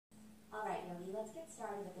let's get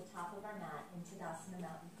started at the top of our mat in Tadasana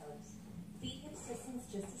Mountain Pose. Feet hip distance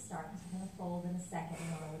just to start, because we're going to fold in a second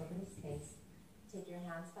and want a little bit of space. Take your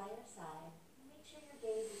hands by your side. Make sure your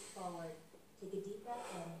gaze is forward. Take a deep breath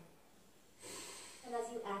in. And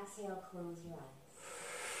as you exhale, close your eyes.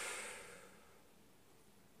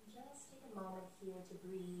 And just take a moment here to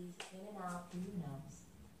breathe in and out through your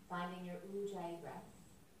nose, finding your Ujjayi breath.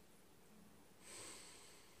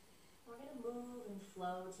 We're going to move and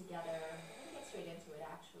flow together. We're going to get straight into it,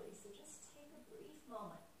 actually. So just take a brief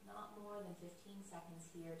moment, not more than 15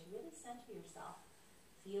 seconds here, to really center yourself.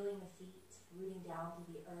 Feeling the feet rooting down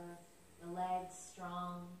through the earth, the legs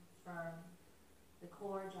strong, firm, the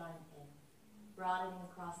core drawing in, broadening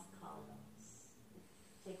across the collarbones.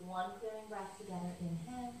 Take one clearing breath together.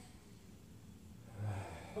 Inhale.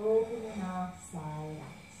 Open your mouth, side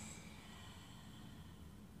out.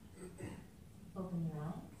 Open your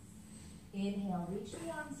eyes. Inhale, reach the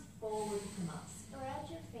arms forward to come up. Spread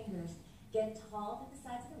your fingers. Get tall to the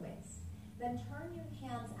sides of the waist. Then turn your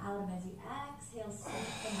hands out, and as you exhale, sweep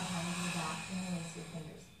them behind your back and release your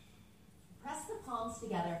fingers. Press the palms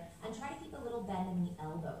together and try to keep a little bend in the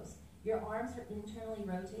elbows. Your arms are internally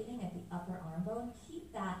rotating at the upper arm bone.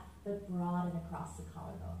 Keep that, but broaden across the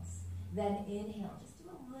collarbones. Then inhale, just do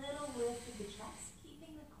a little lift of the chest,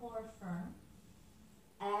 keeping the core firm.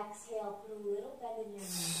 Exhale, put a little bend in your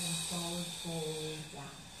knees and forward fold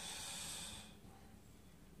down.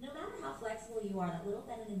 No matter how flexible you are, that little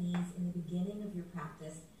bend in the knees in the beginning of your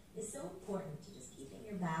practice is so important to just keeping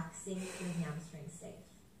your back safe, your hamstrings safe.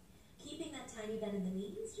 Keeping that tiny bend in the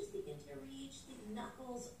knees, just begin to reach the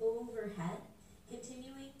knuckles overhead,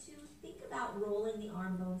 continuing to think about rolling the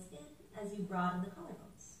arm bones in as you broaden the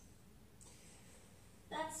collarbones.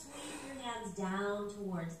 Then sweep your hands down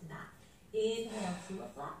towards the mat. Inhale to a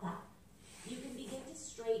flat back. You can begin to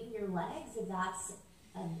straighten your legs if that's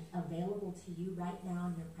available to you right now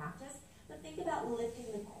in your practice, but think about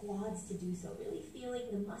lifting the quads to do so, really feeling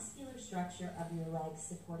the muscular structure of your legs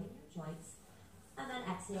supporting your joints, and then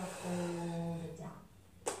exhale, fold it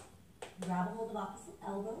down. Grab a hold of opposite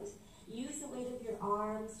elbows. Use the weight of your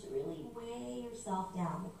arms to really weigh yourself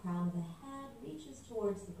down. The crown of the head reaches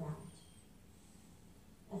towards the ground.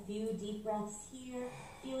 A few deep breaths here,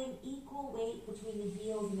 feeling equal weight between the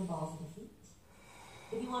heels and the balls of the feet.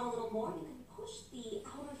 If you want a little more, you can push the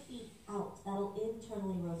outer feet out. That'll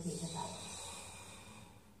internally rotate the belly.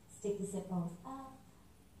 Stick the sit bones up.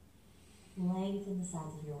 Lengthen the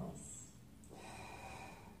sides of your waist.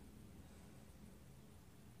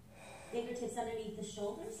 Fingertips underneath the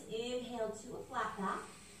shoulders. Inhale to a flat back.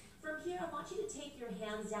 From here, I want you to take your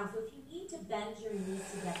hands down. So if you need to bend your knees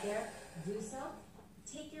to get there, do so.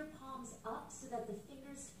 Take your palms up so that the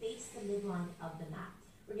fingers face the midline of the mat.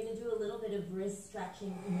 We're going to do a little bit of wrist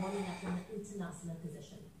stretching, warming up in the Uttanasana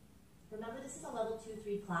position. Remember, this is a level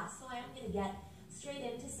 2-3 class, so I am going to get straight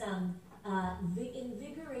into some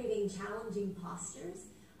invigorating, challenging postures.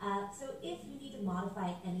 So if you need to modify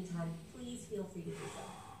at any time, please feel free to do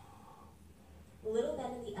so. A little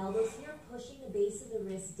bend in the elbows here, pushing the base of the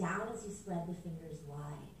wrist down as you spread the fingers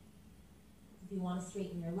wide. If you want to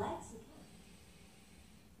straighten your legs, you can.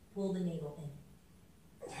 Pull the navel in.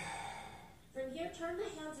 From here, turn the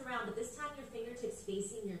hands around, but this time your fingertips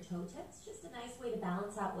facing your toe tips. Just a nice way to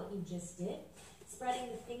balance out what you just did.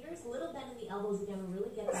 Spreading the fingers, a little bend in the elbows again to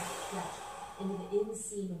really get that stretch into the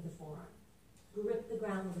inseam of the forearm. Grip the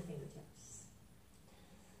ground with the fingertips.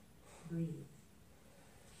 Breathe.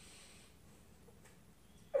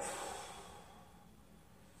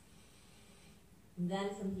 And then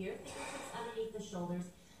from here, fingertips underneath the shoulders.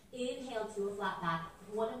 Inhale to a flat back.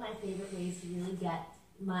 One of my favorite ways to really get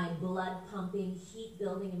my blood pumping, heat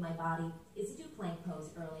building in my body is to do plank pose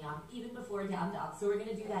early on, even before down dog. So we're going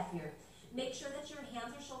to do that here. Make sure that your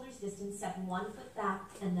hands are shoulders distance, step one foot back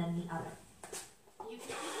and then the other. You can keep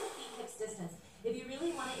your feet hips distance. If you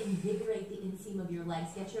really want to invigorate the inseam of your legs,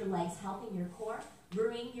 get your legs helping your core,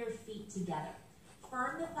 bring your feet together.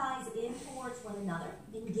 Firm the thighs in towards one another.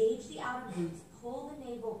 Engage the outer glutes. Pull the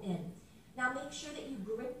navel in. Now make sure that you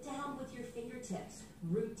grip down with your fingertips.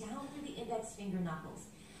 Root down through the index finger knuckles.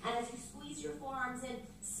 And as you squeeze your forearms in,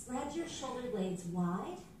 spread your shoulder blades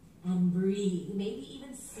wide and breathe. Maybe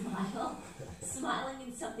even smile. Smiling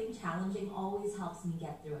in something challenging always helps me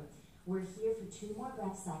get through it. We're here for 2 more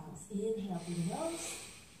breath cycles. Inhale through the nose.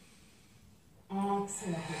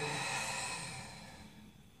 Exhale through the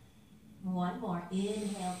nose. One more.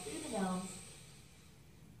 Inhale through the nose.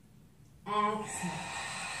 Exhale.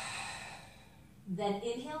 Then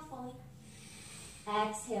inhale fully.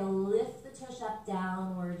 Exhale, lift the tush up,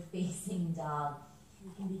 downward facing dog.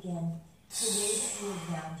 You can begin to raise the heels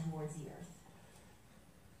down towards the earth.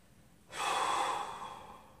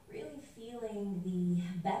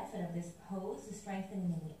 Benefit of this pose, the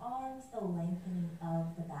strengthening in the arms, the lengthening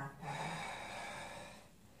of the back body.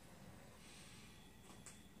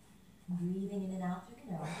 Breathing in and out through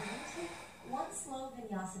the nose. We're going to take one slow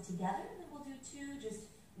vinyasa together, and then we'll do two just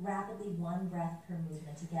rapidly, one breath per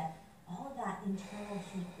movement to get all of that internal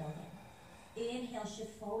heat building. Inhale,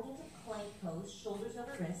 shift forward into plank pose, shoulders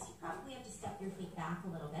over wrists. You probably have to step your feet back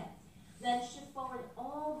a little bit. Then shift forward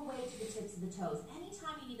all the way to the tips of the toes.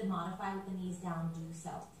 Anytime you need to modify with the knees down, do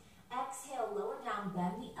so. Exhale, lower down,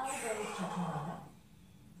 bend the elbows, chaturanga.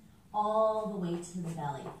 All the way to the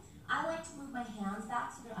belly. I like to move my hands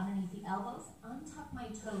back so they're underneath the elbows, untuck my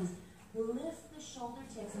toes, lift the shoulder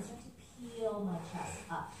tips and start to peel my chest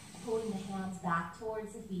up, pulling the hands back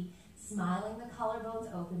towards the feet, smiling the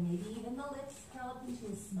collarbones open, maybe even the lips curl up into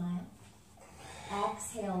a smile.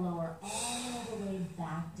 Exhale, lower all the way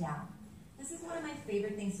back down. This is one of my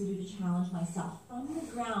favorite things to do to challenge myself. From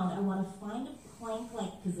the ground, I want to find a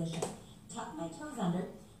plank-like position. Tuck my toes under,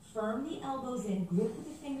 firm the elbows in, grip with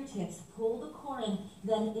the fingertips, pull the core in,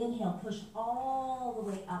 then inhale, push all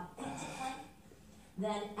the way up into plank.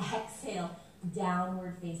 Then exhale,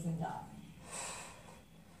 downward facing dog.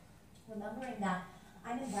 Remembering that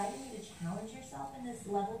I'm inviting you to challenge yourself in this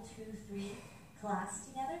level 2-3 class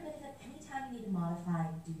together, but if at any time you need to modify,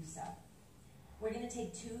 do so. We're going to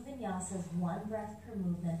take two vinyasas, one breath per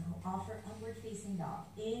movement. We'll offer upward facing dog.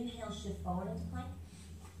 Inhale, shift forward into plank.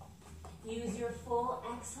 Use your full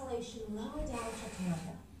exhalation, lower down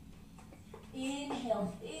chaturanga.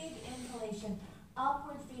 Inhale, big inhalation,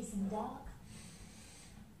 upward facing dog.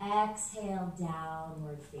 Exhale,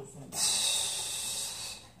 downward facing dog.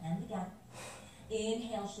 And again.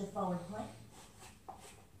 Inhale, shift forward plank.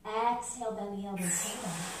 Exhale, bend the elbows, come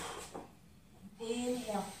down.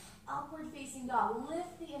 Inhale, upward facing dog.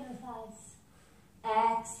 Lift the inner thighs.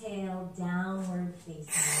 Exhale, downward facing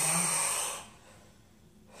dog.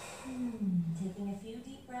 Taking a few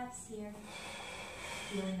deep breaths here.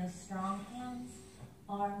 Feeling those strong hands,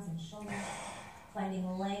 arms, and shoulders.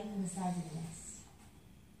 Finding length in the sides of the wrist.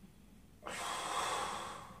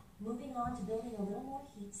 Moving on to building a little more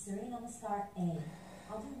heat, Surya Namaskar A.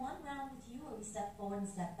 I'll do one round with you where we step forward and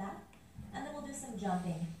step back, and then we'll do some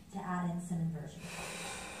jumping to add in some inversion.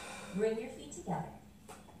 Bring your feet together.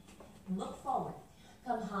 Look forward.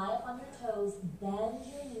 Come high up on your toes, bend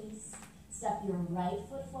your knees, step your right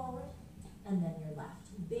foot forward, and then your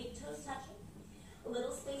left. Big toes touching, a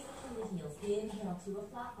little space between the heels. Inhale to a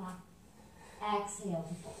flat back, exhale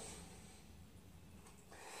to fold.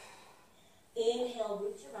 Inhale,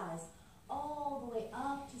 root your eyes all the way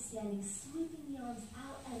up to standing, sweeping the arms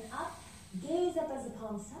out and up. Gaze up as the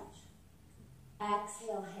palms touch.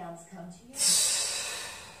 Exhale, hands come to your feet.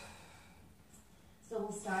 So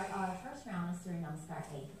we'll start our first round of Surya Namaskar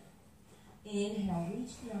A. Inhale,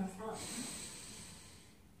 reach the arms out.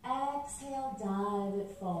 Exhale, dive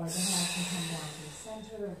it forward. The hands can come down to the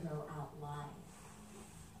center or go out wide.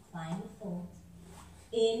 Find the fold.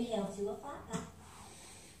 Inhale to a flat back.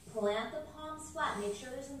 Plant the palms flat. Make sure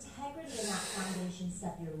there's integrity in that foundation.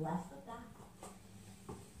 Step your left foot back.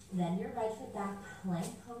 Then your right foot back.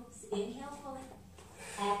 Plank pose. Inhale fully.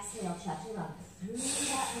 Exhale, chaturanga. Through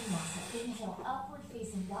that vinyasa. Inhale, upward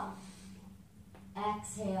facing dog.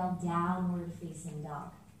 Exhale, downward facing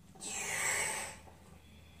dog.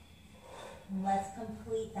 Let's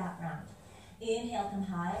complete that round. Inhale, come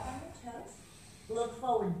high up on your toes. Look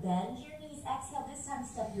forward, bend your knees. Exhale, this time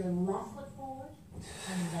step your left foot forward.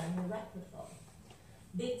 And then your right foot forward.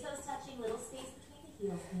 Big toes touching, little space between the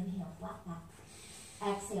heels. Inhale, flat back.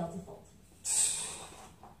 Exhale to fold.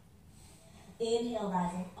 Inhale,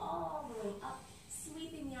 rising all the way up.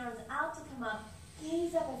 Sweeping the arms out to come up.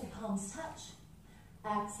 Gaze up as the palms touch.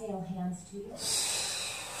 Exhale, hands to you.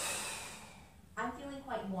 I'm feeling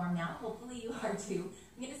quite warm now. Hopefully you are too.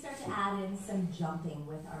 I'm going to start to add in some jumping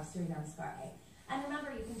with our Surya Namaskar A. And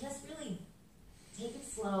remember, you can just really take it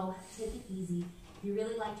slow, take it easy. If you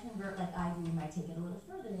really like to invert like I do, you might take it a little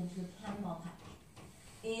further into a cannonball pack.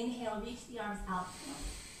 Inhale, reach the arms out.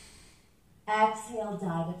 Exhale,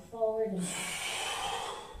 dive it forward. And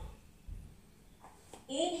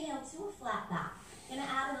inhale to a flat back. I'm going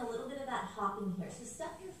to add in a little bit of that hopping here. So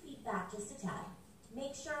step your feet back just a tad.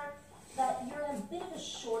 Make sure that you're in a bit of a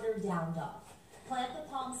shorter down dog. Plant the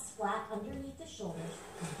palms flat underneath the shoulders.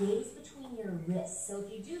 Gaze between your wrists. So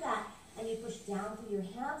if you do that and you push down through your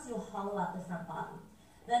hands, you'll hollow out the front body.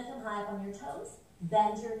 Then come high up on your toes.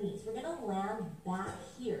 Bend your knees. We're going to land back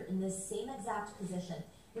here in this same exact position.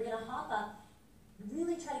 We're going to hop up,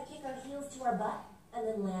 really try to kick our heels to our butt, and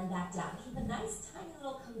then land back down. Keep a nice, tiny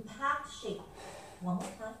little compact shape. One more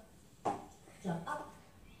time. Jump up.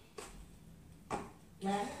 Land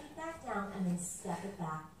your feet back down, and then step it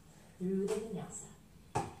back through the vinyasa.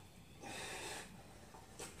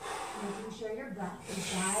 Making sure your breath is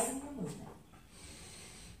guiding your movement.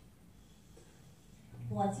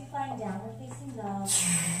 Once you find downward facing dog,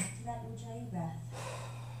 back to that ujjayi breath.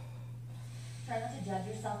 Try not to judge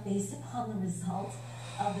yourself based upon the result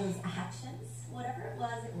of those actions. Whatever it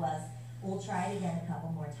was, it was. We'll try it again a couple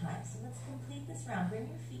more times. So let's complete this round. Bring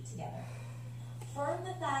your feet together. Firm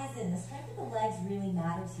the thighs in. The strength of the legs really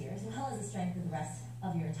matters here, as well as the strength of the rest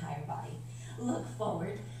of your entire body. Look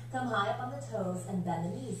forward. Come high up on the toes and bend the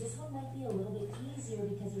knees. This one might be a little bit easier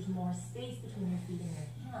because there's more space between your feet and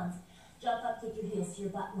your hands. Jump up, kick your heels to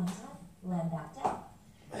your butt one time, land back down.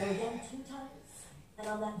 Go again 2 times. And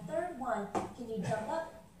on that third one, can you jump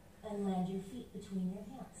up and land your feet between your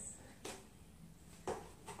hands?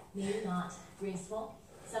 Maybe not graceful.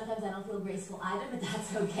 Sometimes I don't feel graceful either, but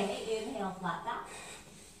that's okay. Inhale, flat back.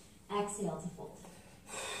 Exhale to fold.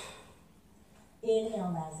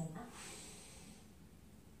 Inhale, rising up.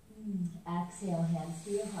 Exhale, hands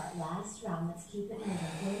to your heart. Last round, let's keep it moving.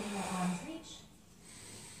 Inhale, arms reach.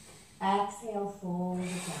 Exhale, fold it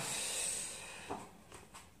down.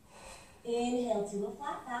 Inhale to a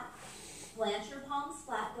flat back. Plant your palms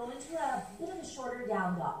flat. Go into a bit of a shorter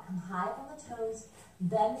down dog. Come high up on the toes.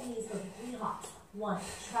 Bend the knees. Go for 3 hops. 1.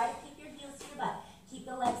 Try to keep your heels to your butt. Keep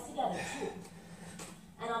the legs together. 2.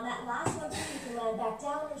 And on that last one, you can land back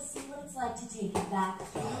down or see what it's like to take it back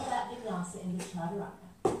through that vinyasa into chaturanga.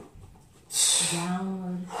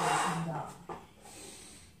 Downward facing dog.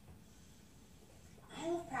 I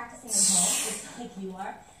love practicing at home, just like you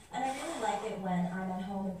are. And I really like it when I'm at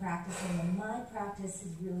home and practicing, and my practice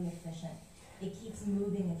is really efficient. It keeps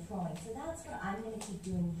moving and flowing. So that's what I'm going to keep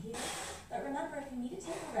doing here. But remember, if you need to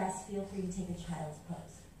take a rest, feel free to take a child's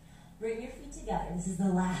pose. Bring your feet together. This is the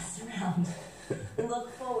last round.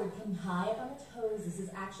 Look forward. Come high up on the toes. This is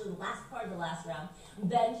actually the last part of the last round.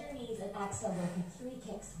 Bend your knees and exhale. Go for 3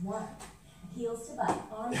 kicks. 1. Heels to butt.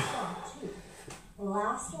 Arms down. 2.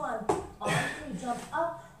 Last one. On 3. Jump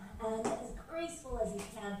up and as graceful as you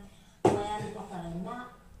can. Land up on the mat.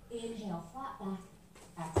 Inhale, flat back.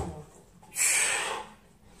 Exhale, fold.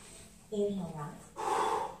 Inhale, rise.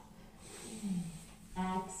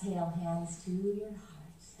 Exhale, hands to your heart.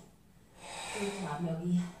 Good job,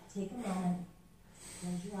 yogi. Take a moment.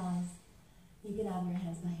 Close your eyes. You can have your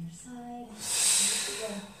hands by your side. And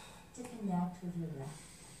begin to connect with your breath.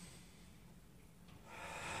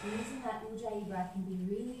 Using that ujjayi breath can be a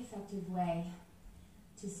really effective way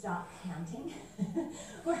to stop panting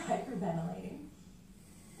or hyperventilating.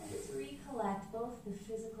 And just recollect both the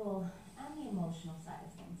physical and the emotional side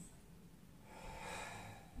of things.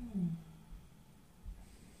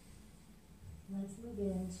 Let's move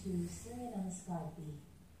into Surya Namaskar B.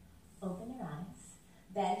 Open your eyes,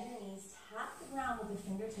 bend your knees, tap the ground with the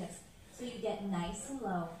fingertips so you get nice and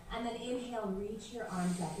low, and then inhale, reach your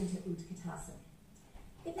arms up into Utkatasana.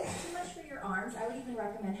 If it's too much for your arms, I would even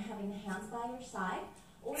recommend having hands by your side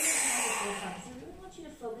or your hands at your side, because I really want you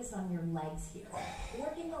to focus on your legs here.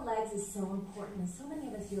 Working the legs is so important, and so many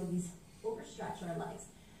of us yogis overstretch our legs.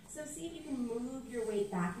 So see if you can move your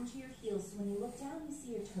weight back into your heels. So when you look down, you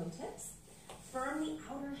see your toe tips. Firm the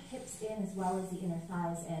outer hips in as well as the inner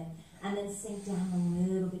thighs in, and then sink down a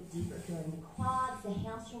little bit deeper, feeling the quads, the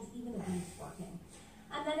hamstrings, even the glutes working.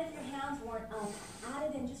 And then if your hands weren't up, add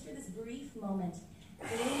it in just for this brief moment.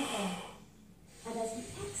 Inhale. And as you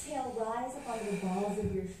exhale, rise up onto the balls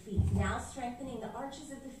of your feet. Now strengthening the arches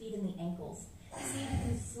of the feet and the ankles. See if you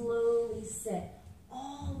can slowly sit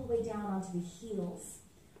all the way down onto the heels.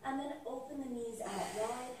 And then open the knees out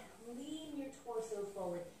wide. Lean your torso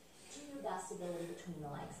forward to your best ability between the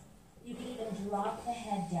legs. You can even drop the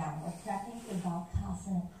head down. We're prepping for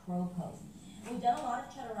Balkasana crow pose. We've done a lot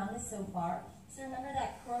of chaturangas so far. So remember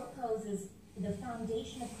that crow pose is the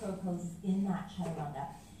foundation of crow pose is in that chaturanga.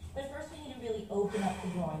 But first we need to really open up the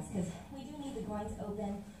groins, because we do need the groins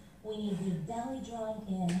open. We need the belly drawing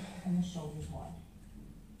in and the shoulders wide.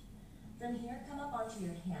 From here, come up onto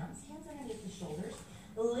your hands. Hands underneath the shoulders.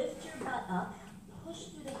 Lift your butt up.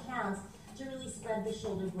 Push through the hands to really spread the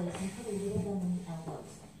shoulder blades and put a little bend in the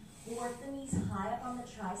elbows. Work the knees high up on the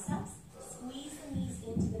triceps. Squeeze the knees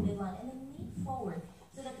into the midline and then lean forward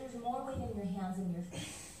so that there's more weight in your hands and your feet.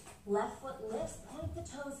 Left foot lifts, point the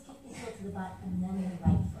toes, kick the heel to the butt, and then your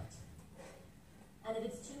right foot. And if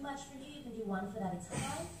it's too much for you, you can do one foot at a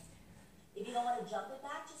time. If you don't want to jump it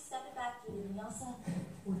back, just step it back through the vinyasa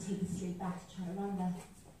or take it straight back to chaturanga,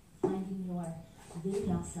 finding your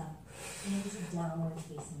vinyasa into downward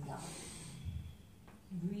facing dog.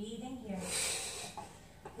 Breathing here.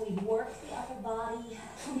 We've worked the upper body.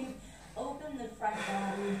 We've opened the front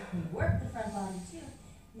body. We've worked the front body too.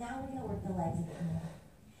 Now we're going to work the legs a bit more.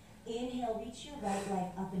 Inhale, reach your right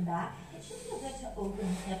leg up and back. It should feel good to open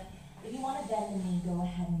the hip. If you want to bend the knee, go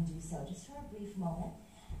ahead and do so, just for a brief moment.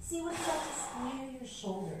 See what it's like to square your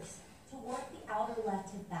shoulders, to work the outer left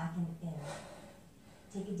hip back and in.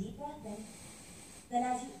 Take a deep breath in. Then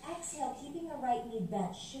as you exhale, keeping the right knee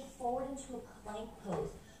bent, shift forward into a plank pose.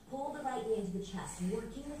 Pull the right knee into the chest,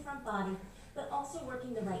 working the front body, but also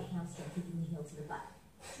working the right hamstring, keeping the heel to the butt.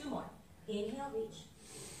 2 more. Inhale, reach.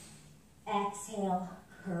 Exhale,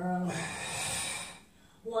 curl.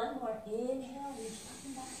 1 more. Inhale, reach up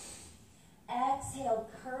and back. Exhale,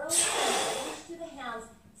 curl, reach to the hands,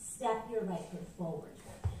 step your right foot forward.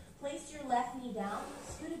 Place your left knee down,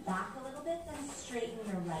 scoot it back a little bit, then straighten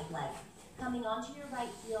your right leg. Coming onto your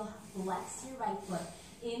right heel, flex your right foot.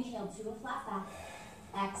 Inhale to a flat back.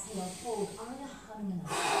 Exhale, fold, Ardha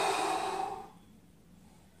Hanumanasana.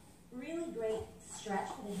 Really great stretch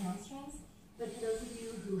for the hamstrings, but for those of you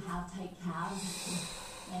who have tight calves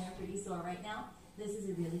and are pretty sore right now, this is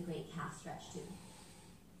a really great calf stretch too.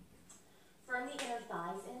 Firm the inner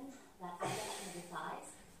thighs in, that abduction of the thighs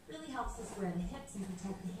really helps to square the hips and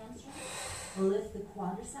protect the hamstrings. Lift the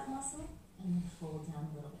quadricep muscle and then fold down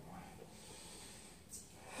a little bit more.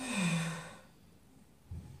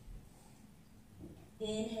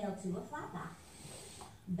 Inhale to a flat back.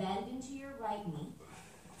 Bend into your right knee.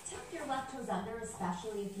 Tuck your left toes under,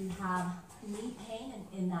 especially if you have knee pain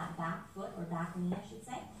in that back foot or back knee, I should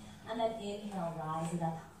say. And then inhale, rise it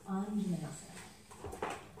up,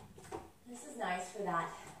 Anjaneyasana. This is nice for that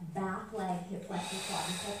back leg, hip flexor,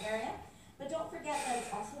 quadricep area. But don't forget that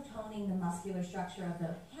it's also toning the muscular structure of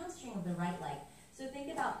the hamstring of the right leg. So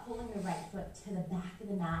think about pulling the right foot to the back of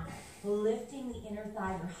the mat, lifting the inner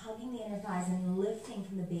thighs or hugging the inner thighs and lifting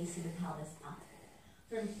from the base of the pelvis up.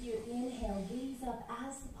 From here, inhale, gaze up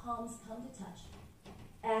as the palms come to touch.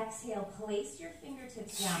 Exhale, place your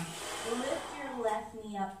fingertips down. Lift your left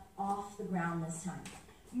knee up off the ground this time.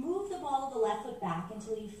 Move the ball of the left foot back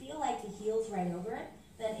until you feel like the heel's right over it.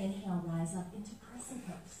 Then inhale, rise up into crescent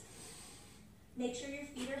pose. Make sure your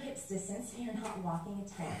feet are hips distance so you're not walking a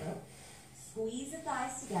tightrope. Squeeze the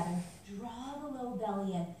thighs together, draw the low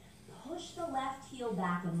belly in, push the left heel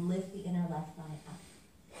back and lift the inner left thigh up.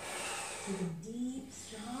 Take a deep,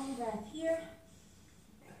 strong breath here.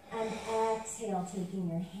 And exhale, taking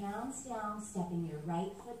your hands down, stepping your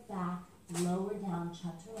right foot back, lower down,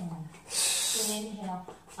 chaturanga. Inhale,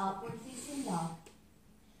 upward facing dog.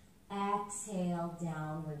 Exhale,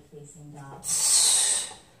 downward facing dog.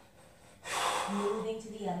 Moving to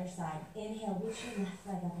the other side. Inhale, reach your left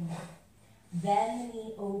leg up and back. Bend the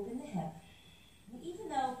knee, open the hip. And even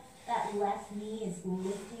though that left knee is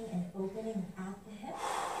lifting and opening at the hip,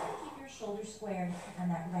 try to keep your shoulders squared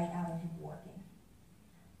and that right outer hip working.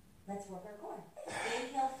 Let's work our core.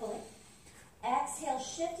 Inhale fully. Exhale,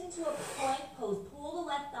 shift into a plank pose. Pull the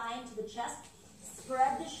left thigh into the chest.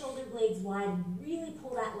 Spread the shoulder blades wide and really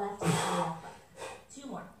pull that left hip way up. 2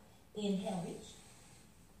 more. Inhale, reach.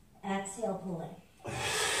 Exhale, pull in.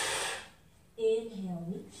 Inhale,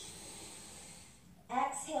 reach.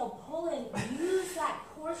 Exhale, pull in. Use that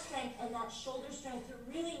core strength and that shoulder strength to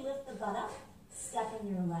really lift the butt up. Stepping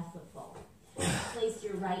your left foot forward. Place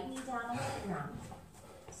your right knee down on the ground.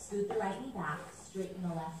 Scoot the right knee back. Straighten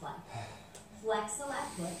the left leg. Flex the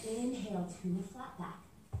left foot. Inhale to a flat back.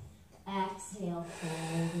 Exhale,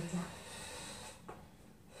 fold it down.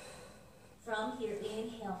 From here,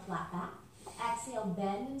 inhale, flat back. Exhale,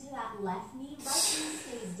 bend into that left knee. Right knee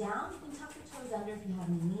stays down. You can tuck your toes under if you have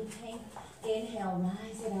any knee pain. Inhale,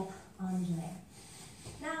 rise it up, Anjaneyasana.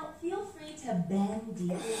 Now, feel free to bend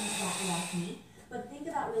deeply into that left knee, but think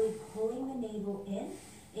about really pulling the navel in,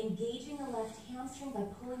 engaging the left hamstring by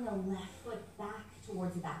pulling the left foot back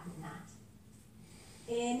towards the back of the mat.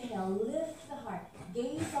 Inhale, lift the heart.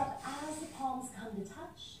 Gaze up as the palms come to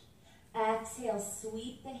touch. Exhale,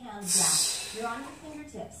 sweep the hands down. You're on your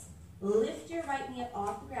fingertips. Lift your right knee up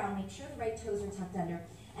off the ground. Make sure the right toes are tucked under.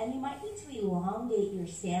 And you might need to elongate your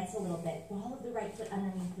stance a little bit. Ball of the right foot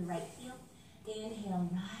underneath the right heel. Inhale,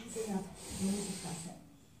 rising up into crescent.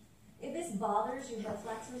 If this bothers your hip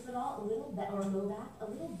flexors at all, a little bit, or low back, a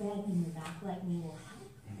little bend in your back leg knee will help.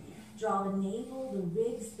 Draw the navel, the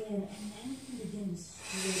ribs in, and then you can begin to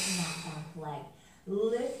straighten that back leg.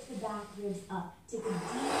 Lift the back ribs up. Take a deep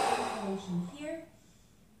inhalation here.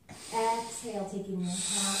 Exhale, taking your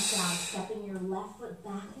hands down, stepping your left foot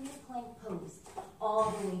back in the plank pose,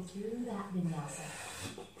 all the way through that vinyasa.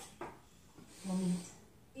 We'll meet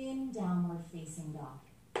in downward facing dog.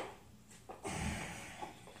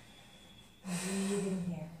 Breathe in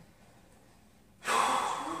here.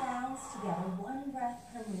 Take 2 rounds together, 1 breath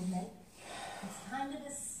per movement. It's kind of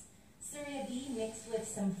this Surya B mix mixed with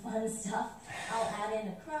some fun stuff, I'll add in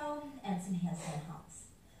a crow and some handstand hops.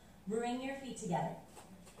 Bring your feet together.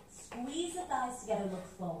 Squeeze the thighs together, look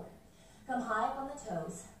forward. Come high up on the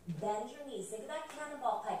toes. Bend your knees. Think of that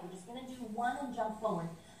cannonball pipe. We're just going to do one and jump forward.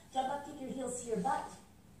 Jump up, kick your heels to your butt.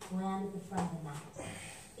 Land at the front of the mat.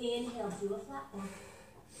 Inhale, do a flat back.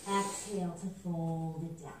 Exhale to fold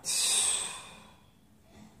it down.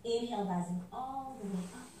 Inhale, rising all the way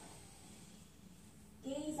up.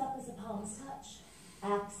 Gaze up as the palms touch.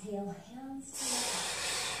 Exhale, hands to your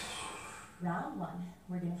heart. Round one.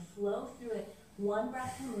 We're going to flow through it. One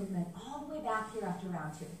breath per movement, all the way back here after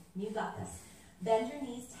round two. You got this. Bend your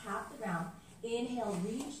knees, tap the ground. Inhale,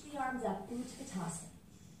 reach the arms up, Utkatasana.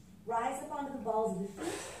 Rise up onto the balls of the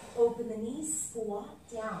feet. Open the knees, squat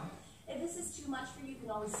down. If this is too much for you, you can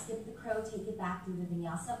always skip the crow, take it back through the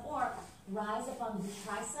vinyasa, or rise up onto the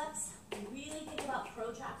triceps. Really think about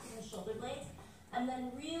protracting the shoulder blades, and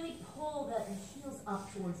then really pull the heels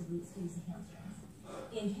up towards the glutes, squeeze the hamstrings.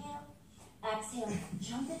 Inhale, exhale,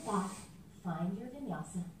 jump it back, find your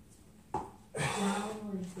vinyasa.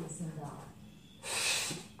 Downward facing dog.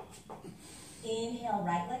 Inhale,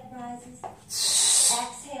 right leg rises.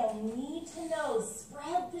 Exhale, knee to nose,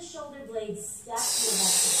 spread the shoulder blades, step your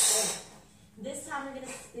left foot forward. This time we're going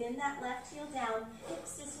to spin that left heel down.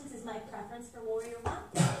 Hips distance is my preference for warrior one,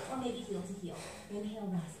 or maybe heel to heel. Inhale,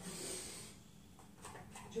 rise up.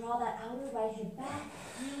 Draw that outer right hip back,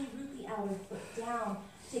 really root the outer foot down.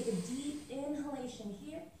 Take a deep inhalation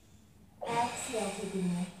here. Exhale, taking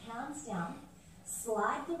your hands down.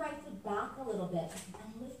 Slide the right foot back a little bit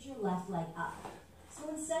and lift your left leg up. So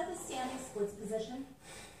instead of a standing splits position,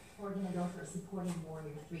 we're going to go for a supported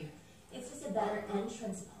warrior three. It's just a better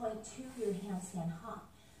entrance point to your handstand hop.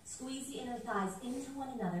 Squeeze the inner thighs into one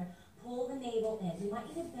another. Pull the navel in. You might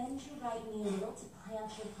need to bend your right knee a little to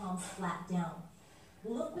plant your palms flat down.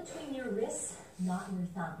 Look between your wrists, not your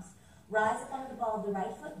thumbs. Rise up onto the ball of the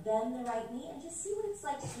right foot, bend the right knee, and just see what it's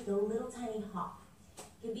like to take a little tiny hop. It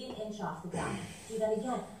could be an inch off the ground. Do that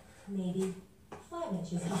again. Maybe 5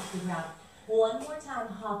 inches off the ground. One more time,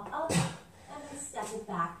 hop up, and then step it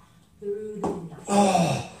back through the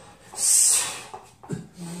vinyasa.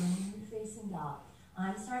 Downward facing dog.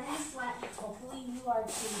 I'm starting to sweat. Hopefully you are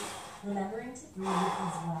too. Remembering to breathe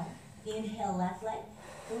as well. Inhale, left leg.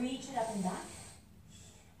 Reach it up and back.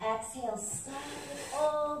 Exhale, slide it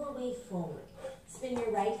all the way forward. Spin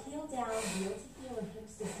your right heel down, heel to heel, or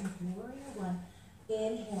hips distance, warrior one.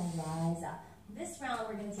 Inhale, rise up. This round,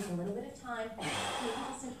 we're going to take a little bit of time, maybe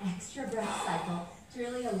just an extra breath cycle to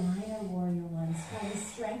really align our warrior ones, trying to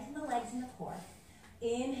strengthen the legs and the core.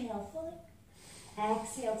 Inhale fully.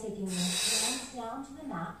 Exhale, taking your hands down to the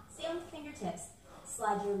mat. Stay on the fingertips.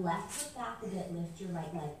 Slide your left foot back a bit, lift your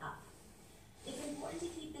right leg up. It's important to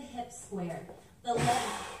keep the hips squared, the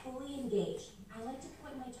legs fully engaged. I like to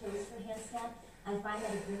point my toes for handstand. I find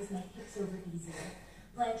that it brings my hips over easier.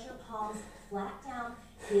 Plant your palms flat down,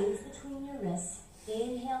 gaze between your wrists.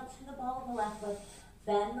 Inhale to the ball of the left foot,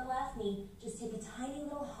 bend the left knee. Just take a tiny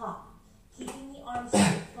little hop, keeping the arms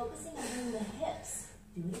straight, focusing on bringing the hips.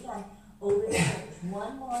 Do it again, over the shoulders.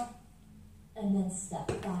 One more, and then step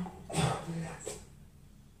it back. Yes.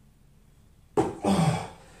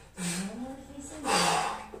 Downward facing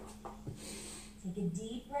dog. Take a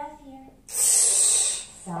deep breath here.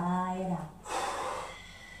 Sigh it out.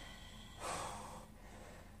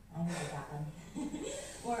 I heard that one.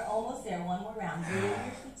 We're almost there. One more round. Bring your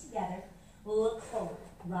feet together. Look forward.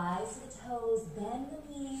 Rise to the toes. Bend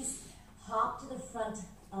the knees. Hop to the front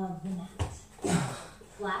of the mat.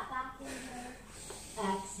 Flat back inhale.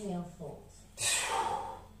 Exhale, fold.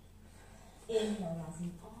 Inhale,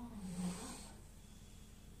 rising all the way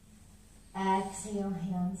up. Exhale,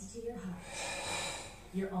 hands to your heart.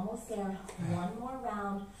 You're almost there. One more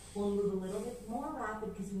round. We'll move a little bit more rapid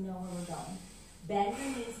because we know where we're going. Bend your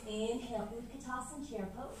knees. Inhale, Utkatasana chair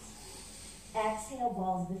pose. Exhale,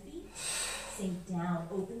 balls of the feet. Sink down.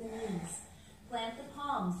 Open the knees. Plant the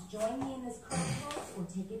palms. Join me in this crow pose or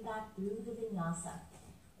take it back through the vinyasa.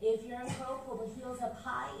 If you're in crow, pull the heels up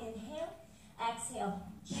high. Inhale. Exhale,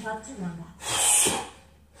 chaturanga.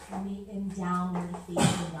 Meet in downward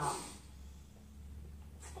facing dog.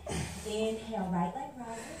 Inhale, right leg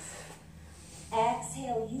rises.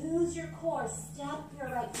 Exhale, use your core. Step your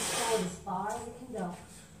right foot forward as far as it can go.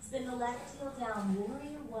 Spin the left heel down.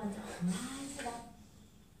 Warrior one. Rise it up.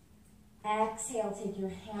 Exhale, take your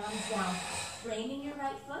hands down. Framing your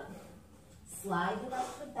right foot. Slide the right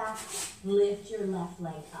foot back. Lift your left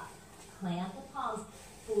leg up. Plant the palms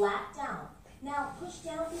flat down. Now push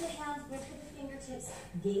down through the hands, grip with the fingertips,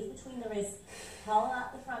 gaze between the wrists, hollow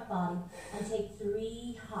out the front body, and take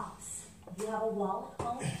 3 hops. If you have a wall at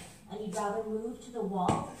home and you'd rather move to the wall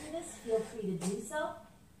to do this, feel free to do so.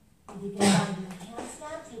 If you can find your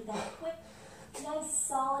handstand, take that quick, nice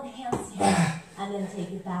solid handstand, and then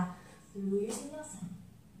take it back through your vinyasa.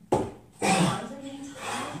 Arms are getting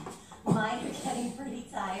tired. Mine are getting pretty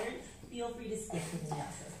tired. Feel free to skip the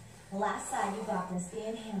vinyasas. Last side, you got this.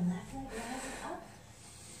 Inhale, left leg rises up.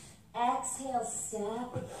 Exhale,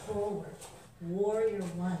 step it forward. Warrior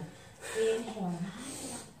one. Inhale, rise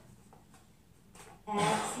it up.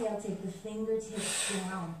 Exhale, take the fingertips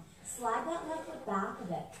down. Slide that left foot back a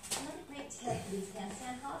bit. Another great tip for these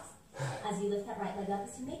handstand hops as you lift that right leg up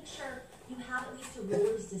is to make sure you have at least a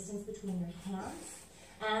rollers distance between your hands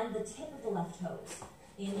and the tip of the left toes.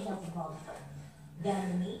 Inhale to ball the foot.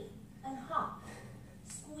 Bend the knee and hop.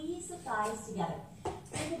 Squeeze the thighs together.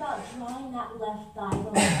 Think about drawing that left thigh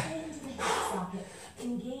bone into the hip socket.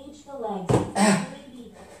 Engage the legs.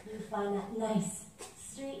 Maybe you find that nice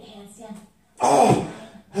straight handstand.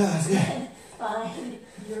 That's good. Find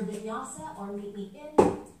your vinyasa or meet me in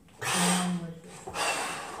downward facing.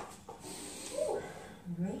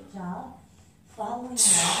 Great job. Following along.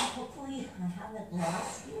 Hopefully I haven't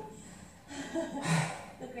lost you.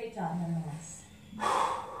 But great job nonetheless.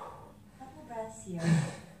 Couple breaths here.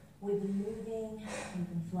 We've been moving, we've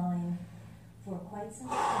been flowing for quite some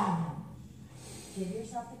time now. Give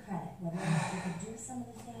yourself the credit. Whether or not you could do some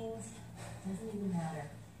of the things, doesn't even matter.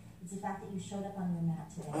 It's the fact that you showed up on your mat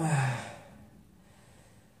today. We're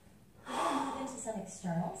going to move into some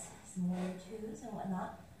externals, some warrior twos and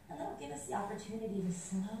whatnot, and that'll give us the opportunity to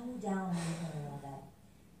slow down a little bit.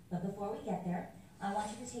 But before we get there, I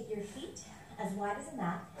want you to take your feet as wide as a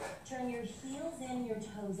mat, turn your heels in, your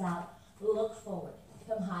toes out, look forward.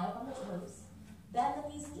 Come high up on the toes. Bend the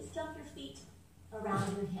knees and just jump your feet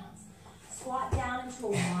around your hands. Squat down into a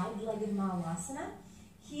wide-legged Malasana.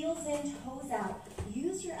 Heels in, toes out.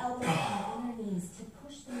 Use your elbows and inner knees to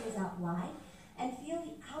push the knees out wide and feel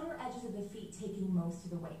the outer edges of the feet taking most of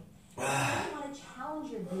the weight. If you want to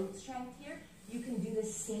challenge your glute strength here, you can do the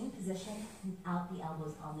same position without the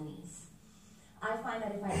elbows on the knees. I find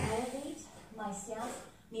that if I elevate my stance,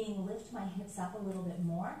 meaning lift my hips up a little bit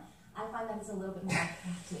more, I find that it's a little bit more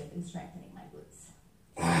effective in strengthening my glutes.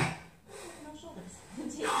 No shoulders.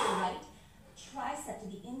 Take your right tricep to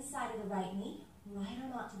the inside of the right knee, right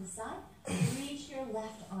arm out to the side, reach your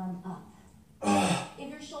left arm up. If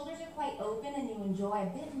your shoulders are quite open and you enjoy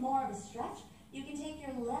a bit more of a stretch, you can take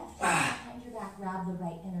your left arm behind your back, grab the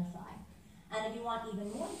right inner thigh. And if you want even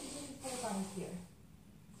more, you can take your full arms here.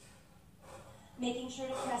 Making sure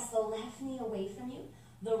to press the left knee away from you,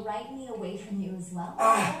 the right knee away from you as well,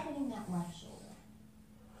 opening that left shoulder.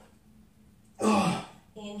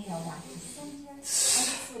 Inhale back to center, and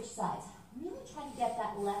switch sides. Really try to get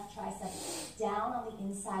that left tricep down on the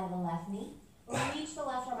inside of the left knee. Reach the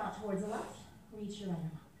left arm out towards the left, reach your right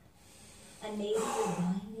arm up. And maybe you're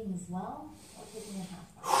binding as well, or taking a half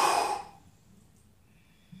bind.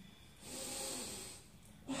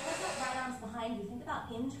 Because that right arm's behind you, think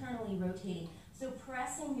about internally rotating. So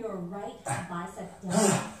pressing your right bicep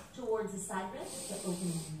down towards the side ribs, but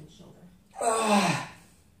opening your mid shoulder.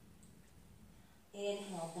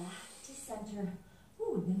 Inhale back to center.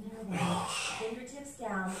 Ooh, we've been there a while. Fingertips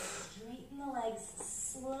down, straighten the legs,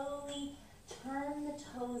 slowly turn the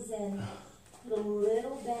toes in, put a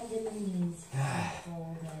little bend in the knees, and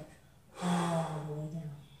fold it all the way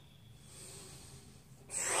down.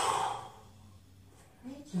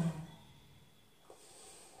 Great job.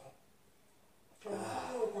 From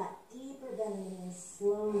here with that deeper bend in the knees,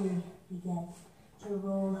 slowly begin to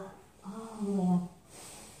roll all the way up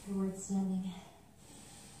towards standing.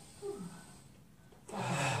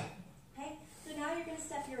 Okay, so now you're going to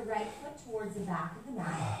step your right foot towards the back of the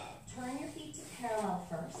mat. Turn your feet to parallel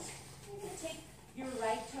first. You're going to take your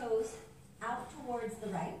right toes out towards the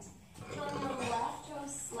right. Turn your left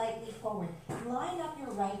toes slightly forward. Line up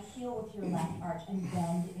your right heel with your left arch and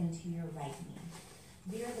bend into your right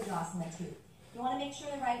knee. Virabhadrasana 2. You want to make sure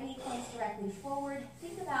the right knee points directly forward.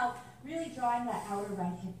 Think about really drawing that outer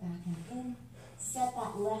right hip back and in. Set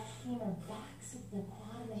that left femur back so the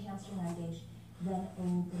quad and the hamstring are engaged. Then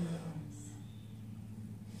open your arms.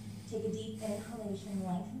 Take a deep inhalation,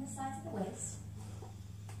 lengthen the sides of the waist.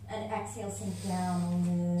 And exhale, sink down a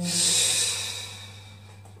little.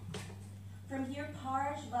 From here,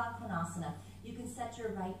 Parsvakonasana. You can set your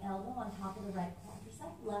right elbow on top of the right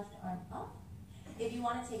quadricep, left arm up. If you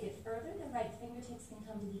want to take it further, the right fingertips can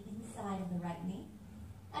come to the inside of the right knee.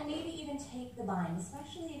 And maybe even take the bind,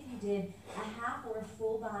 especially if you did a half or a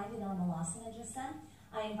full bind in our Malasana just then.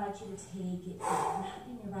 I invite you to take it,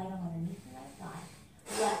 wrapping your right arm underneath your right thigh,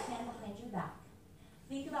 left hand behind your back.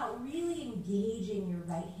 Think about really engaging your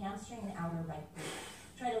right hamstring and outer right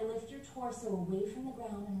glute. Try to lift torso away from the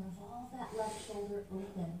ground and revolve that left shoulder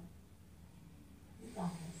open. You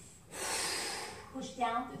got this. Push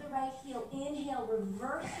down through the right heel. Inhale,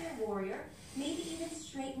 reverse your warrior. Maybe even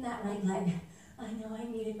straighten that right leg. I know I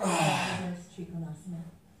need it for reverse Trikonasana.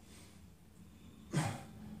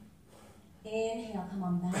 Inhale, come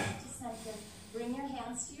on back to center. Bring your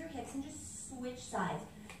hands to your hips and just switch sides.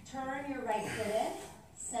 Turn your right foot in.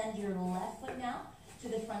 Send your left foot now to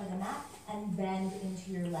the front of the mat and bend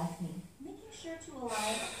into your left knee. Making sure to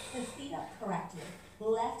align the feet up correctly.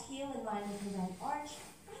 Left heel in line with the right arch.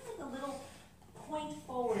 Kind of a little point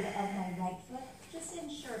forward of my right foot. Just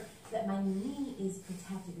ensure that my knee is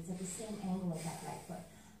protected. It's at the same angle as that right foot.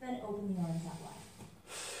 Then open the arms out wide.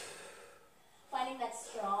 Finding that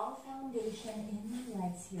strong foundation in the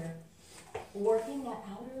legs here. Working that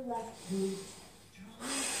outer left glute.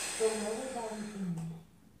 Drawing the lower belly in.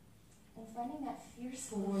 And finding that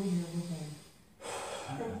fierce warrior within.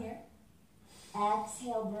 From here,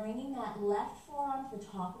 exhale, bringing that left forearm to the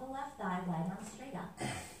top of the left thigh, right arm straight up.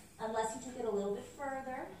 Unless you took it a little bit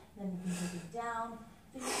further, then you can take it down,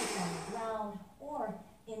 finish it on the ground, or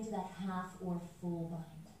into that half or full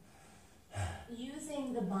bind.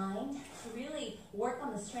 Using the bind to really work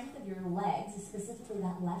on the strength of your legs, specifically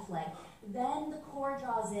that left leg. Then the core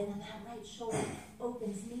draws in and that right shoulder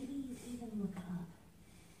opens. Maybe you even look up.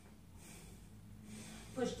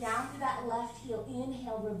 Push down through that left heel.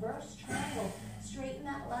 Inhale, reverse triangle. Straighten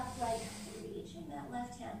that left leg, reaching that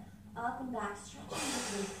left hand up and back, stretching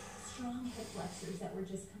those strong hip flexors that were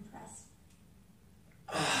just compressed.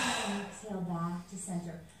 And exhale back to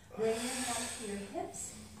center. Bring your hands to your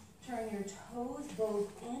hips. Turn your toes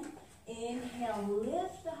both in. Inhale,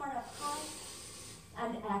 lift the heart up high.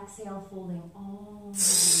 And exhale, folding all the way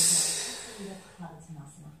down to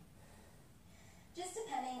Uttanasana. Just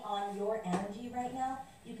depending on your energy right now,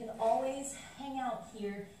 you can always hang out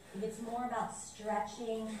here. If it's more about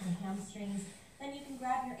stretching the hamstrings, then you can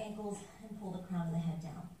grab your ankles and pull the crown of the head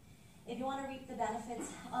down. If you want to reap the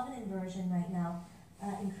benefits of an inversion right now,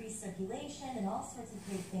 increased circulation and all sorts of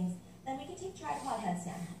great things, then we can take tripod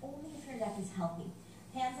headstand, only if your neck is healthy.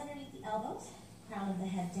 Hands underneath the elbows, crown of the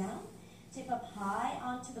head down, tip up high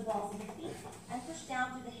onto the balls of the feet, and push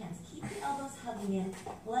down through the hands. Keep the elbows hugging in.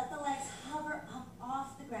 Let the legs hover up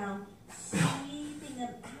off the ground, sweeping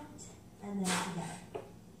them out and then together.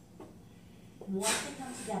 Once they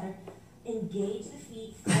come together, engage the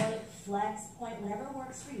feet, point, flex, point, whatever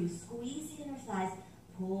works for you. Squeeze the inner thighs,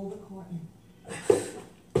 pull the core in.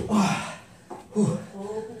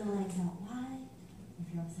 Open the legs out wide, if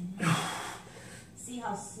you're upside down. See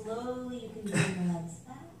how slowly you can bring the legs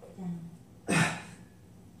back, down,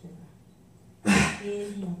 to the right.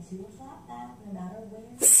 Inhale to a flat back, no matter where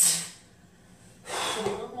you are. So a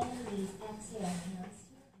little bend in the knees, exhale, hands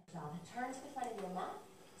to your jaw. Turn to the front of your mat,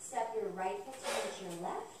 step your right foot towards your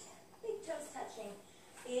left, big toes touching.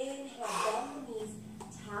 Inhale, bend the knees,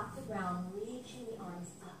 tap the ground, reaching the arms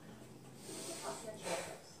up.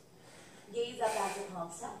 Gaze up as the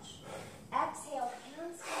palms touch. Exhale,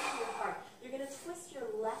 hands come to your heart. You're going to twist your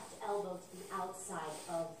left elbow to the outside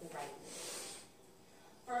of the right knee.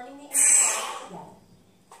 Firming the inner thighs together.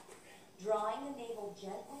 Drawing the navel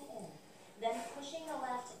gently in. Then pushing the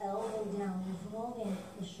left elbow down, revolving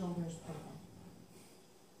the shoulders open.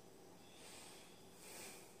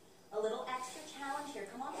 A little extra challenge here.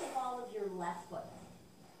 Come onto the ball of your left foot.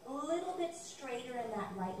 A little bit straighter in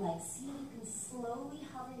that right leg. See if you can slowly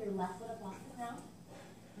hover your left foot up off the ground.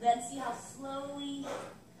 Then see how slowly,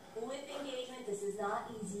 with engagement, this is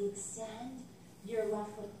not easy, extend your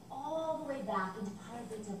left foot all the way back into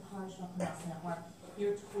Parivrtta Parshvakonasana, or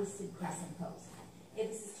your twisted crescent pose. If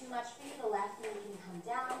this is too much for you, the left knee can come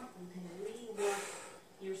down. You can rework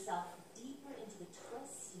yourself deeper into the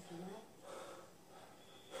twist, if you like.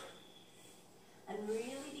 And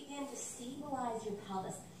really begin to stabilize your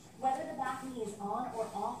pelvis. Whether the back knee is on or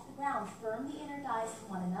off the ground, firm the inner thighs to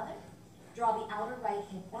one another. Draw the outer right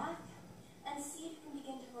hip back. And see if you can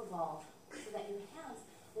begin to revolve so that your hands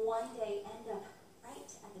one day end up right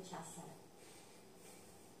at the chest center.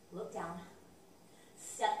 Look down.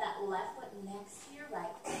 Step that left foot next to your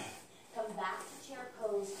right. Come back to chair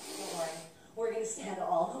pose. Don't worry. We're going to stand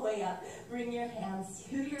all the way up. Bring your hands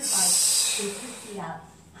to your heart. Take your feet out.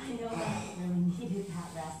 I know that you really needed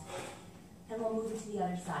that rest. And we'll move it to the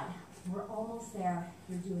other side. We're almost there.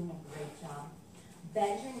 You're doing a great job.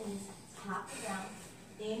 Bend your knees, tap the ground.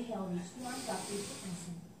 Inhale, reach the arms up, reach the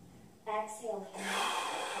crescent. Exhale, hands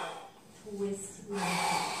to the heart. Twist to the other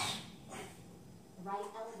side. Right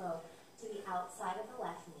elbow to the outside of the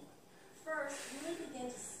left knee. First, really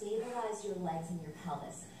begin to stabilize your legs and your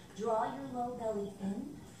pelvis. Draw your low belly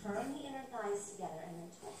in, firm the inner thighs together, and then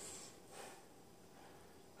twist.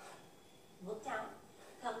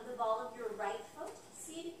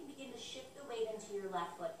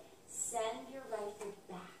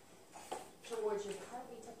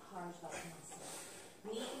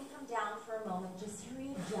 come down for a moment just to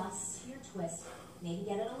readjust your twist. Maybe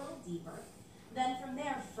get it a little deeper. Then from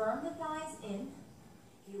there, firm the thighs in.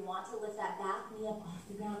 If you want to lift that back knee up off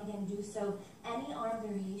the ground again, do so. Any arm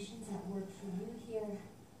variations that work for you here.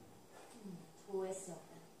 Twist open.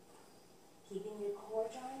 Keeping your core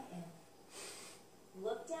drawing in.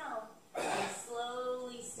 Look down and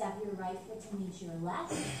slowly step your right foot to meet your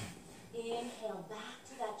left. Inhale back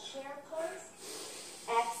to that chair pose.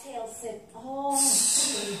 Exhale, sit all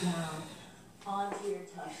the way down onto your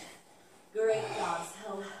toes. Great job.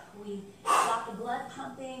 So we got the blood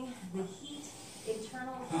pumping, the heat,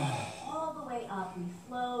 internal heat, all the way up. We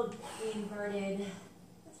flowed, we inverted.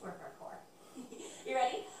 Let's work our core. You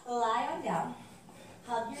ready? Lie on down.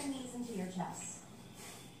 Hug your knees into your chest.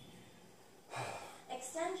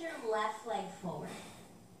 Extend your left leg forward.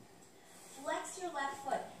 Flex your left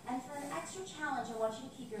foot. And for an extra challenge, I want you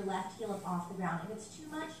to keep your left heel up off the ground. If it's too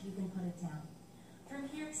much, you can put it down. From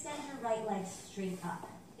here, extend your right leg straight up.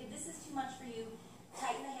 If this is too much for you,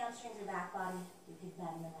 tighten the hamstrings or back body. You could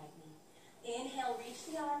bend the right knee. Inhale, reach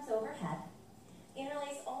the arms overhead.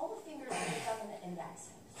 Interlace all the fingers with the thumb and the index.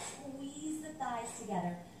 Squeeze the thighs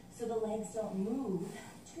together so the legs don't move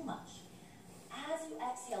too much. As you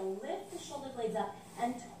exhale, lift the shoulder blades up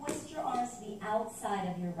and twist your arms to the outside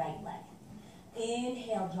of your right leg.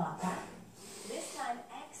 Inhale, drop back. This time,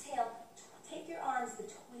 exhale, take your arms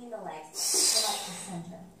between the legs, come up to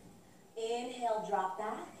center. Inhale, drop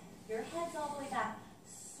back. Your head's all the way back.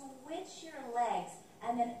 Switch your legs,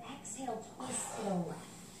 and then exhale, twist to the left.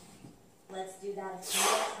 Let's do that a few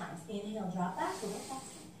more times. Inhale, drop back, a little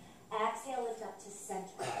faster. Exhale, lift up to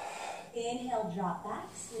center. Inhale, drop back,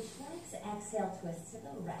 switch legs. Exhale, twist to the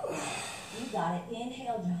right. You got it.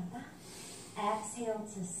 Inhale, drop back. Exhale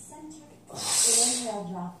to center. Inhale,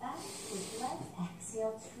 drop back, switch legs.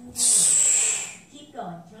 Exhale to the right. Keep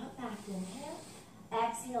going. Drop back, inhale.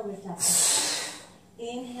 Exhale, lift up to center.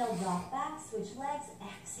 Inhale, drop back, switch legs.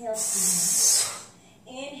 Exhale to the right.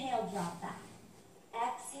 Inhale, drop back.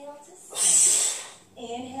 Exhale to center.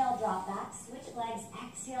 Inhale, drop back, switch legs.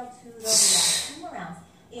 Exhale to the right. 2 more rounds.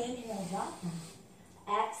 Inhale, drop back.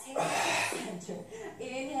 Exhale to center.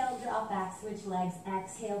 Inhale, drop back, switch legs.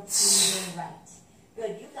 Exhale to the right.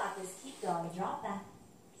 Good, you got this. Keep going. Drop back.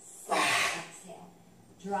 Exhale.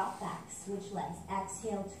 Drop back, switch legs.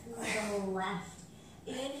 Exhale to the left.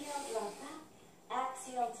 Inhale, drop back.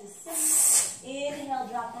 Exhale to center. Inhale,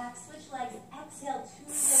 drop back, switch legs. Exhale to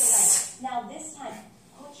the right. Now this time,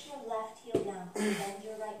 put your left heel down. Bend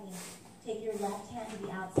your right knee. Take your left hand to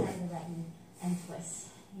the outside of the right knee and twist.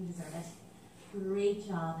 You deserve it. Great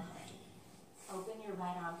job. Open your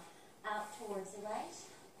right arm out towards the right.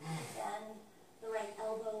 Bend the right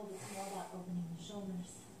elbow. It's more about opening the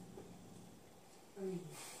shoulders. Breathe.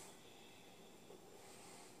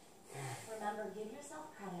 Remember, give yourself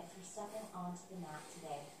credit for stepping onto the mat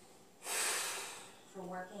today. For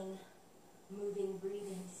working, moving,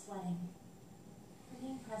 breathing, sweating. For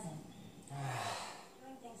being present.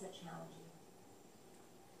 Doing things that challenge you.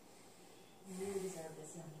 You deserve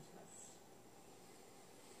this yummy twist.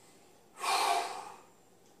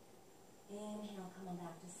 Inhale, come on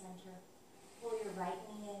back to center. Pull your right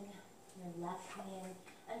knee in, your left knee in,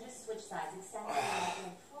 and just switch sides. Extend your right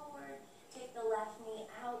leg forward. Take the left knee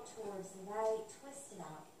out towards the right. Twist it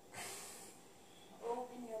out.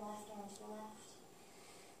 Open your left arm to the left.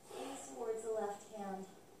 Gaze towards the left hand.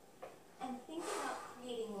 And think about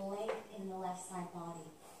creating length in the left side body.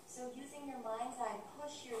 So using your mind's eye,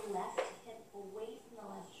 push your left hip away from the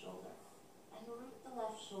left shoulder. And root the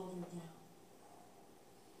left shoulder down.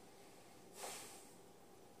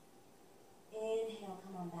 Inhale,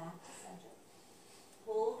 come on back to center.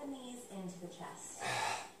 Pull the knees into the chest.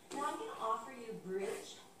 Now I'm going to offer you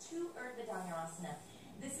bridge to Urdhva Dhanurasana.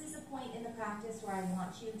 This is a point in the practice where I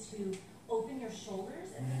want you to open your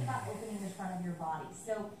shoulders and think about opening the front of your body.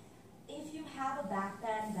 So if you have a back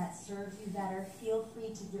bend that serves you better, feel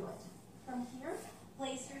free to do it. From here,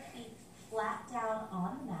 place your feet flat down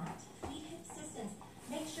on the mat, feet hips distance.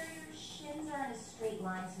 Make sure your shins are in a straight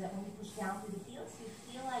line so that when you push down through the heels, you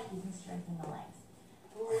feel like you can strengthen the legs.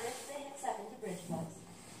 Lift the hips up into bridge pose.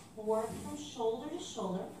 Work from shoulder to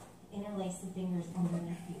shoulder. Interlace the fingers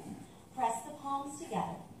underneath you. Press the palms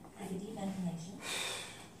together. Take a deep inhalation.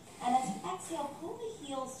 And as you exhale, pull the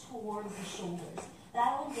heels towards the shoulders.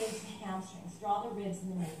 That will engage the hamstrings. Draw the ribs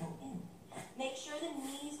and the navel in. Make sure the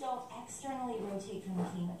knees don't externally rotate from the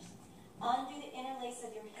femurs. Undo the interlace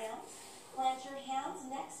of your hands. Plant your hands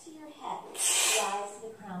next to your head. Rise to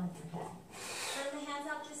the crown of your head. Turn the hands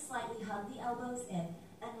out just slightly. Hug the elbows in.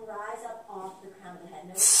 And rise up off the crown of the head.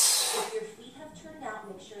 Notice if your feet have turned out,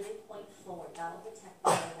 make sure they point forward. That'll protect the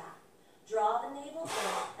lower back. Draw the navel in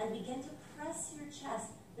and begin to press your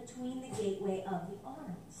chest between the gateway of the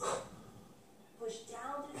arms. Push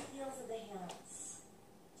down to the heels of the hands.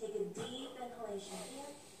 Take a deep inhalation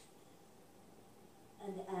here.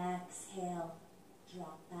 And exhale.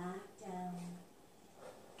 Drop back down.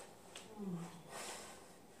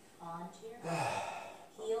 Onto your back.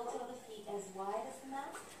 Heel toe the feet as wide as the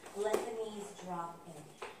mat. Let the knees drop in.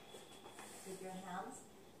 Take your hands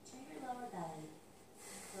to your lower belly.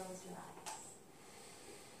 Close your eyes.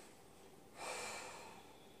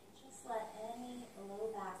 Just let any low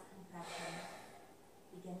back compression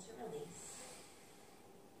begin to release.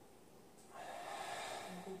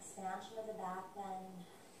 And the expansion of the back bend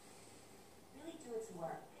really do its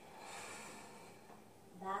work.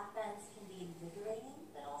 Back bends can be invigorating,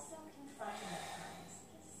 but also confronting at times.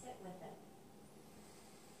 Just sit with it.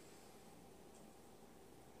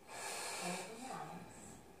 Open your eyes.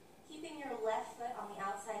 Keeping your left foot on the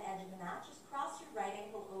outside edge of the mat, just cross your right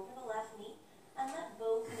ankle over the left knee and let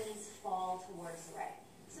both knees fall towards the right.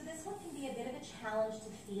 So this one can be a bit of a challenge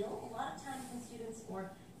to feel. A lot of times when students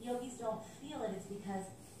or yogis don't feel it, it's because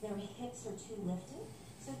their hips are too lifted.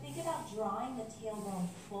 So think about drawing the tailbone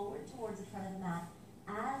forward towards the front of the mat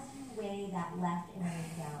as you weigh that left inner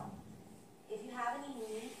knee down. If you have any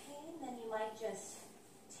knee pain, then you might just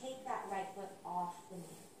take that right foot off the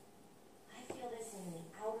knee. I feel this in the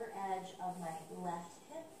outer edge of my left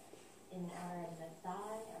hip, in the outer edge of the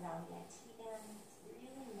thigh, around the IT band. It's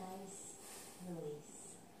really nice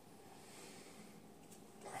release.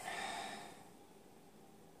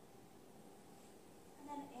 And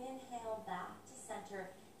then inhale back to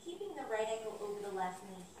center, keeping the right ankle over the left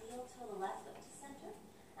knee, heel toe the left foot to center,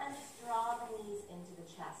 and just draw the knees into the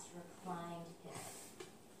chest, reclined pivot.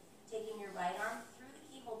 Taking your right arm through the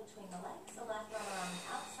keyhole between the legs, the left arm around the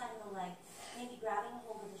outside of the leg, maybe grabbing a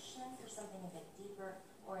hold of the shin for something a bit deeper,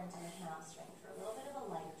 or into the hamstring for a little bit of a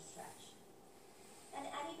lighter stretch. And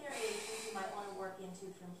any variations you might want to work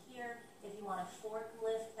into from here, if you want to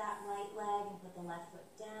forklift that right leg and put the left foot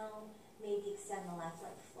down, maybe extend the left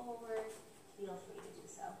leg forward, feel free to do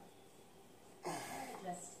so. And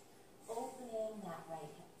just opening that right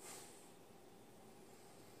hip.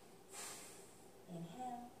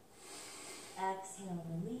 Inhale. Exhale,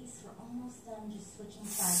 release. We're almost done. Just switching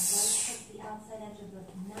sides. Right foot to the outside edge of the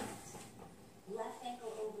mat. Left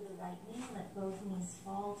ankle over the right knee. Let both knees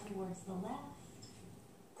fall towards the left.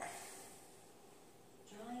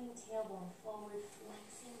 Drawing the tailbone forward,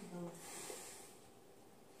 flexing both feet.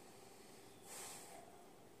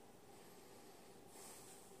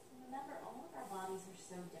 Remember, all of our bodies are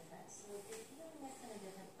so different. So if you're feeling this in a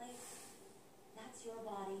different place, that's your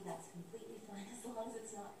body. That's completely fine as long as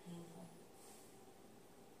it's not painful.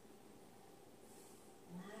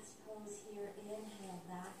 Last pose here. Inhale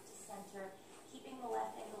back to center. Keeping the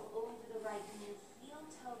left ankle over the right knee. Heel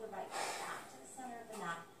toe the right foot back to the center of the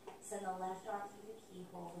mat. Send the left arm through the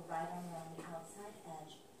keyhole, the right arm around the outside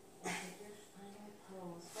edge. And take your final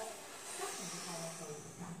pose. But that's not the final pose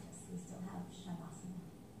of practice. We still have Shavasana.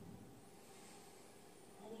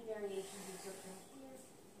 Any variations you took from here,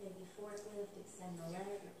 maybe forklift, extend the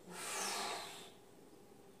leg, or keep going.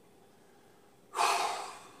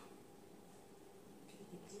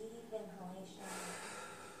 Take a deep inhalation.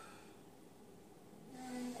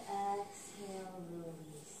 And exhale,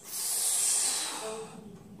 release. Both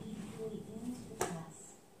knees equally into the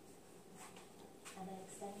chest. And then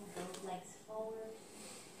extending both legs forward,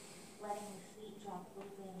 letting the feet drop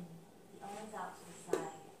open, the arms out to the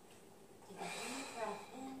side. Take a deep breath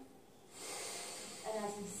in, and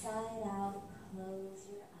as you sigh out, close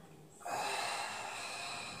your eyes.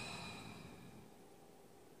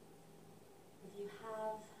 If you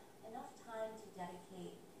have enough time to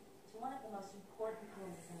dedicate to one of the most important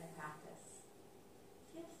poses in the practice,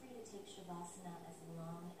 feel free to take Shavasana as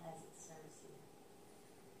long as it serves you.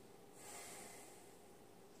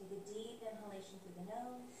 Take a deep inhalation through the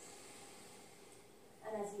nose,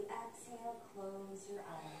 and as you exhale, close your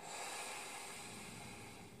eyes.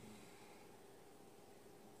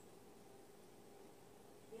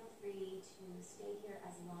 Feel free to stay here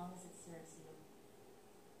as long as it serves you.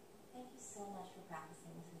 Thank you so much for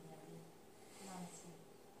practicing with me.